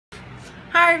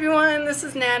Hi everyone, this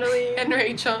is Natalie and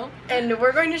Rachel, and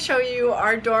we're going to show you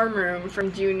our dorm room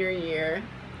from junior year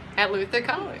at Luther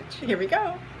College. Here we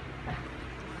go.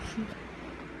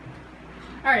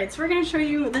 Alright, so we're going to show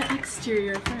you the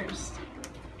exterior first.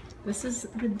 This is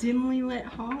the dimly lit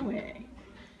hallway.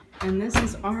 And this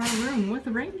is our room with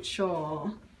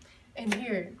Rachel. And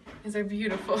here is our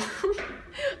beautiful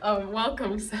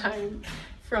welcome sign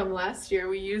from last year.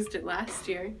 We used it last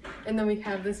year. And then we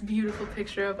have this beautiful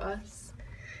picture of us.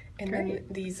 And then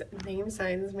these name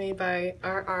signs made by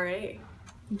our RA.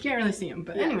 You can't really see them,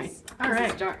 but anyway.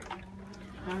 Alright. It's dark.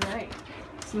 Alright.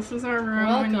 So this is our room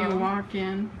when you walk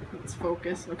in. Let's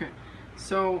focus. Okay.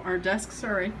 So our desks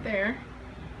are right there.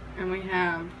 And we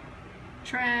have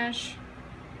trash,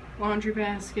 laundry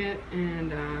basket,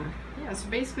 and yeah, so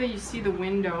basically you see the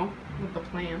window with the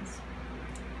plants.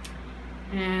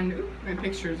 And ooh, my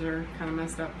pictures are kind of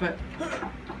messed up, but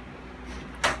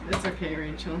it's okay,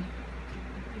 Rachel.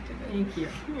 Thank you.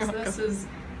 So this is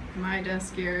my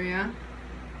desk area.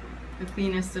 The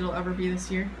cleanest it'll ever be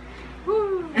this year.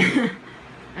 Woo!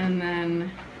 And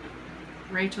then,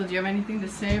 Rachel, do you have anything to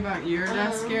say about your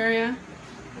desk area?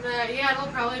 Yeah, it'll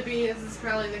probably be, this is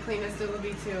probably the cleanest it'll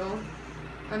be too.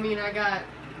 I mean, I got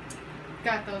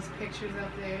those pictures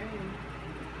up there and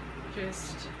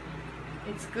just,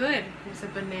 it's good. There's a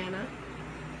banana.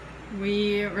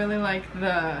 We really like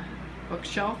the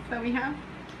bookshelf that we have.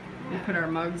 We put our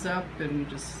mugs up and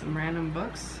just some random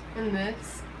books. And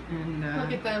this. And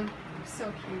look at them. They're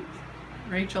so cute.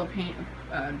 Rachel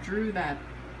drew that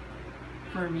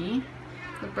for me.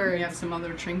 The birds. We have some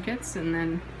other trinkets, and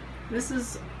then this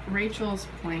is Rachel's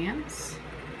plants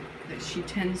that she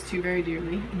tends to very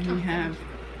dearly. And we have,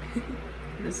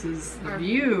 this is the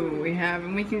view we have,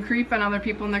 and we can creep on other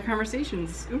people in their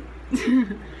conversations.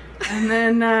 And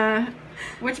then,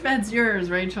 which bed's yours,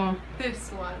 Rachel? This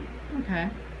one. Okay.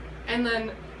 And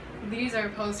then these are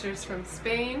posters from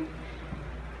Spain.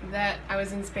 That I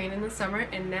was in Spain in the summer,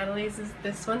 and Natalie's is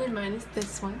this one, and mine is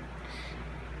this one.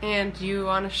 And you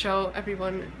want to show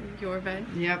everyone your bed?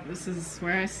 Yep, this is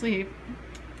where I sleep.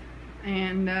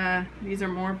 And these are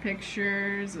more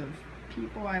pictures of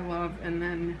people I love, and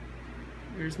then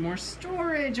there's more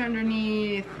storage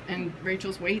underneath, and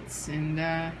Rachel's weights, and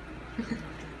the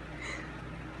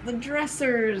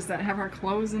dressers that have our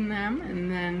clothes in them,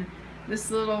 and then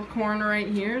this little corner right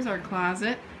here is our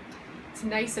closet. It's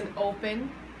nice and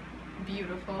open,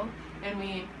 beautiful, and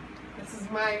this is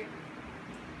my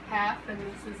half, and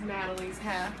this is Natalie's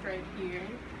half right here,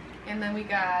 and then we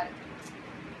got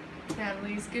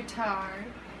Natalie's guitar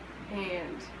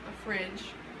and a fridge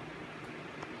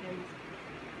and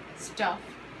stuff.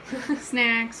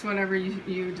 Snacks, whatever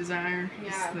you desire. Yeah.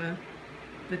 Just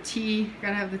the tea,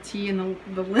 gotta have the tea and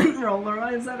the lint roller.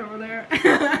 Why is that over there?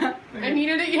 I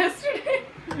needed it yesterday.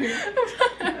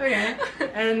 Okay.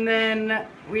 And then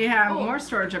we have more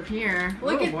storage up here.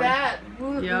 Look at that.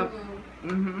 Woo-hoo. Yep.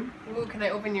 Ooh, can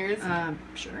I open yours?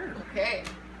 Sure. Okay.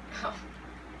 Oh,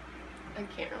 I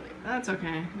can't really. That's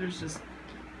okay. There's just,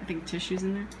 I think, tissues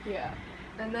in there. Yeah.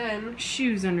 And then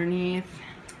shoes underneath.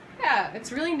 Yeah,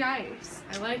 it's really nice.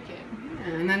 I like it.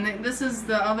 Yeah, and then this is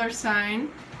the other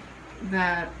sign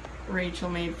that Rachel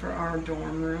made for our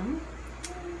dorm room.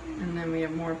 And then we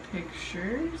have more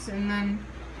pictures. And then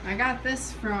I got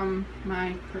this from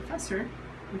my professor,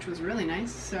 which was really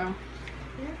nice. So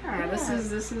yeah. This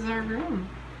is our room.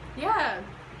 Yeah.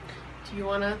 Do you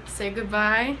want to say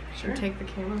goodbye? Sure. Or take the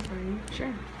camera for you?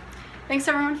 Sure. Thanks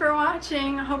everyone for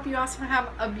watching. I hope you also have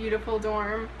a beautiful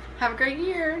dorm. Have a great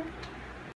year.